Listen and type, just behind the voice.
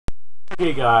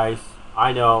Okay guys,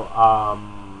 I know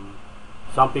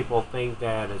some people think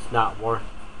that it's not worth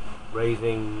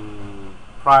raising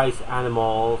prize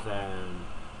animals and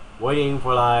waiting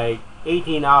for like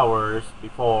 18 hours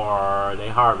before they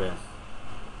harvest.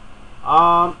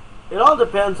 It all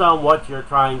depends on what you're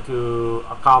trying to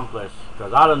accomplish,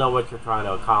 because I don't know what you're trying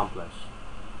to accomplish.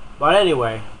 But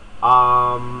anyway,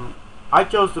 I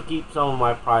chose to keep some of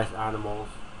my prize animals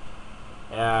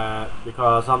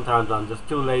because sometimes I'm just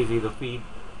too lazy to feed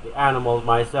the animals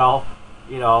myself,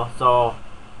 so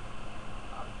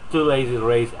too lazy to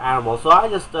raise animals. So I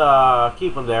just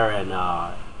keep them there and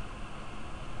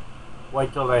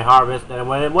wait till they harvest. And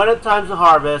when it's time to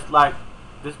harvest, like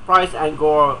this Prized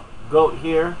Angora Goat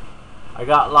here, I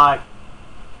got like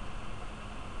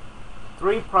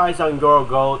 3 Prized Angora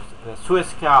Goats and a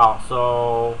Swiss cow.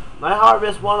 So I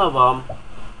harvest one of them.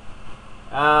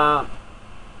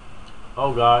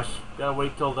 Oh gosh, gotta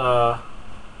wait till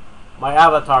my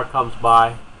avatar comes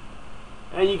by,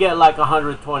 and you get like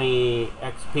 120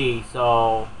 XP.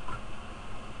 So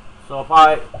if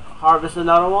I harvest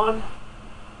another one,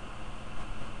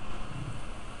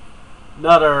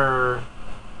 another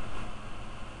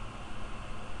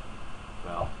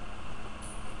well,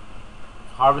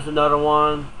 harvest another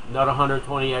one, another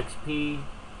 120 XP,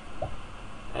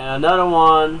 and another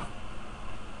one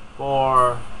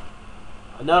for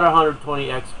another 120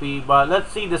 XP. But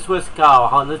let's see the Swiss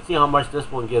cow. Let's see how much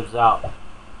this one gives out.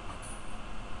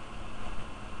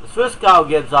 The Swiss cow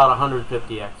gives out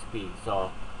 150 XP.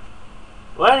 So,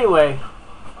 well, anyway,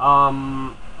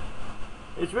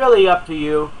 it's really up to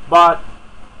you. But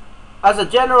as a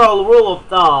general rule of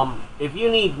thumb, if you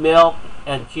need milk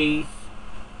and cheese,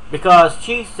 because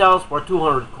cheese sells for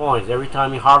 200 coins every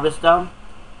time you harvest them,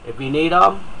 if you need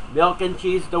them, milk and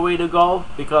cheese is the way to go,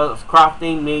 because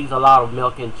crafting needs a lot of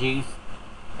milk and cheese,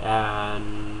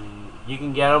 and you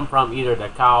can get them from either the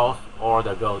cows or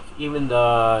the goats, even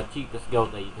the cheapest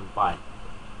goat that you can find.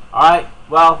 Alright,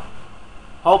 well,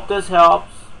 hope this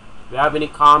helps. If you have any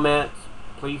comments,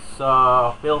 please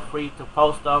feel free to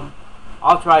post them.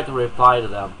 I'll try to reply to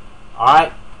them.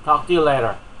 Alright, talk to you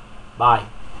later. Bye.